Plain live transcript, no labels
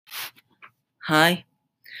Hi,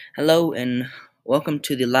 hello, and welcome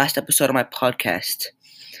to the last episode of my podcast.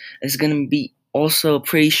 It's going to be also a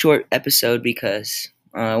pretty short episode because,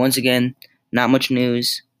 once again, not much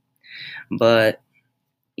news. But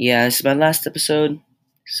yeah, it's my last episode.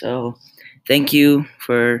 So thank you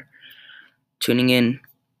for tuning in.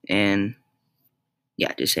 And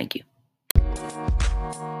yeah, just thank you.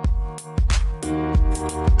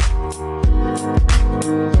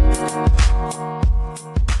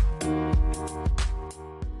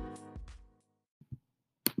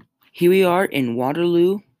 Here we are in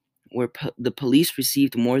Waterloo, where the police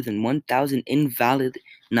received more than 1,000 invalid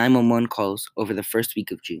 911 calls over the first week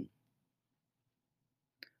of June.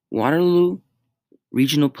 Waterloo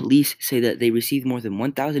Regional Police say that they received more than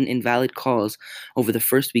 1,000 invalid calls over the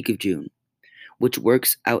first week of June, which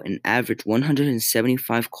works out an average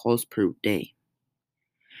 175 calls per day.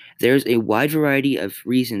 There's a wide variety of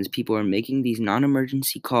reasons people are making these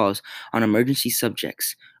non-emergency calls on emergency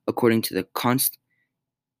subjects, according to the Const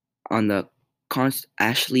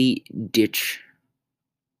Ashley Ditch.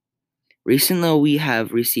 Recently, we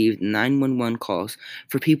have received 911 calls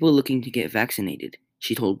for people looking to get vaccinated,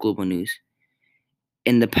 she told Global News.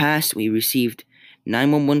 In the past, we received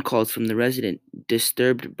 911 calls from the resident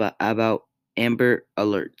disturbed about Amber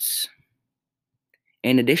Alerts.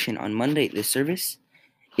 In addition, on Monday, the service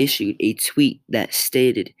issued a tweet that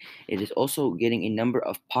stated it is also getting a number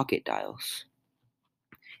of pocket dials.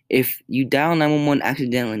 If you dial 911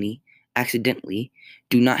 accidentally,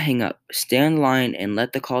 do not hang up. Stay on line and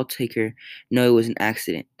let the call taker know it was an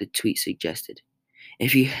accident, the tweet suggested.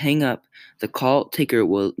 If you hang up, the call taker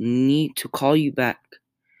will need to call you back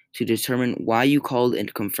to determine why you called and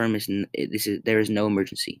to confirm there is no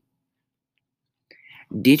emergency.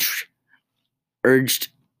 Ditch urged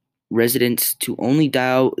residents to only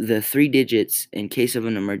dial the 3 digits in case of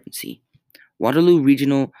an emergency. Waterloo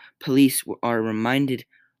Regional Police are reminded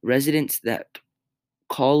residents that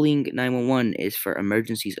calling 911 is for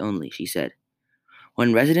emergencies only, she said.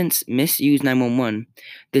 When residents misuse 911,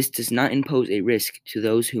 this does not impose a risk to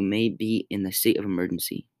those who may be in the state of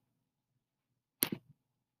emergency.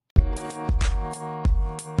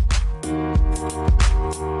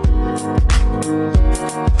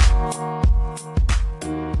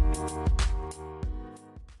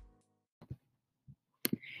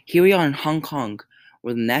 Here we are in Hong Kong,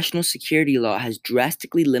 where the national security law has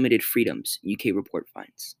drastically limited freedoms, UK report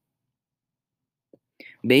finds.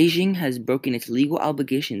 Beijing has broken its legal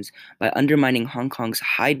obligations by undermining Hong Kong's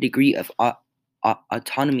high degree of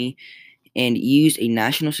autonomy and used a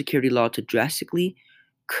national security law to drastically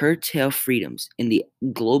curtail freedoms in the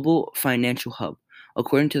global financial hub,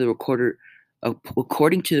 according to the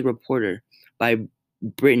reporter by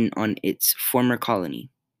Britain on its former colony.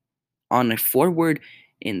 On a forward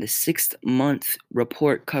in the 6-month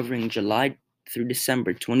report covering July through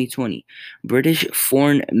December 2020, British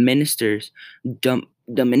Foreign Minister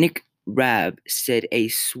Dominic Raab said a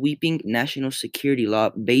sweeping national security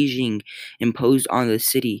law Beijing imposed on the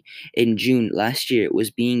city in June last year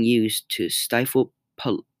was being used to stifle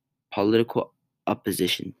political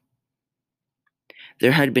opposition.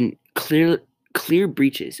 There had been clear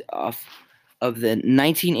breaches of the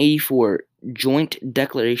 1984 joint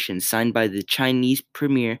declaration signed by the Chinese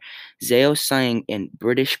Premier Zhao Xiang and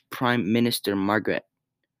British Prime Minister Margaret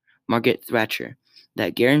Thatcher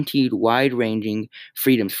that guaranteed wide-ranging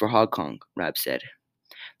freedoms for Hong Kong, Raab said.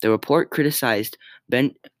 The report criticized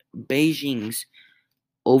Beijing's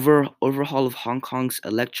overhaul of Hong Kong's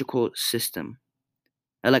electoral system,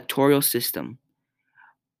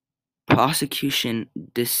 prosecution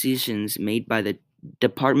decisions made by the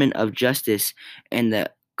Department of Justice, and the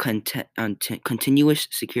continuous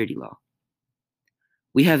security law.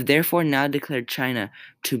 We have therefore now declared China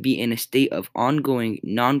to be in a state of ongoing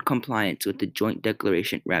non-compliance with the joint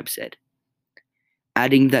declaration, Raab said,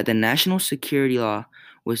 adding that the national security law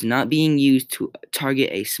was not being used to target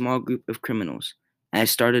a small group of criminals, as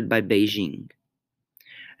started by Beijing.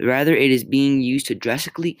 Rather, it is being used to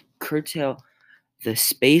drastically curtail the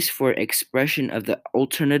space for expression of the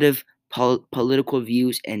alternative political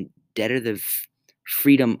views and deter the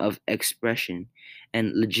freedom of expression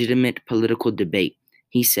and legitimate political debate,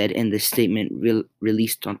 he said in the statement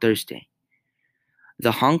released on Thursday.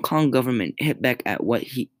 The Hong Kong government hit back at what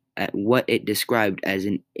it described as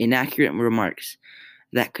inaccurate remarks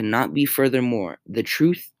that cannot be furthermore the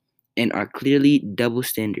truth and are clearly double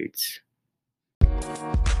standards.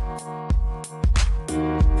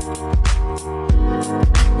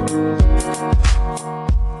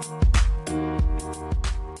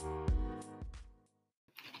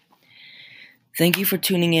 Thank you for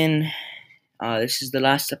tuning in. This is the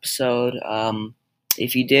last episode.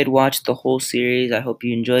 If you did watch the whole series, I hope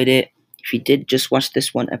you enjoyed it. If you did just watch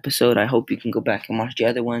this one episode, I hope you can go back and watch the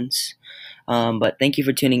other ones. But thank you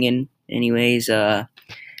for tuning in. Anyways,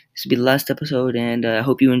 this will be the last episode, and I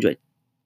hope you enjoyed.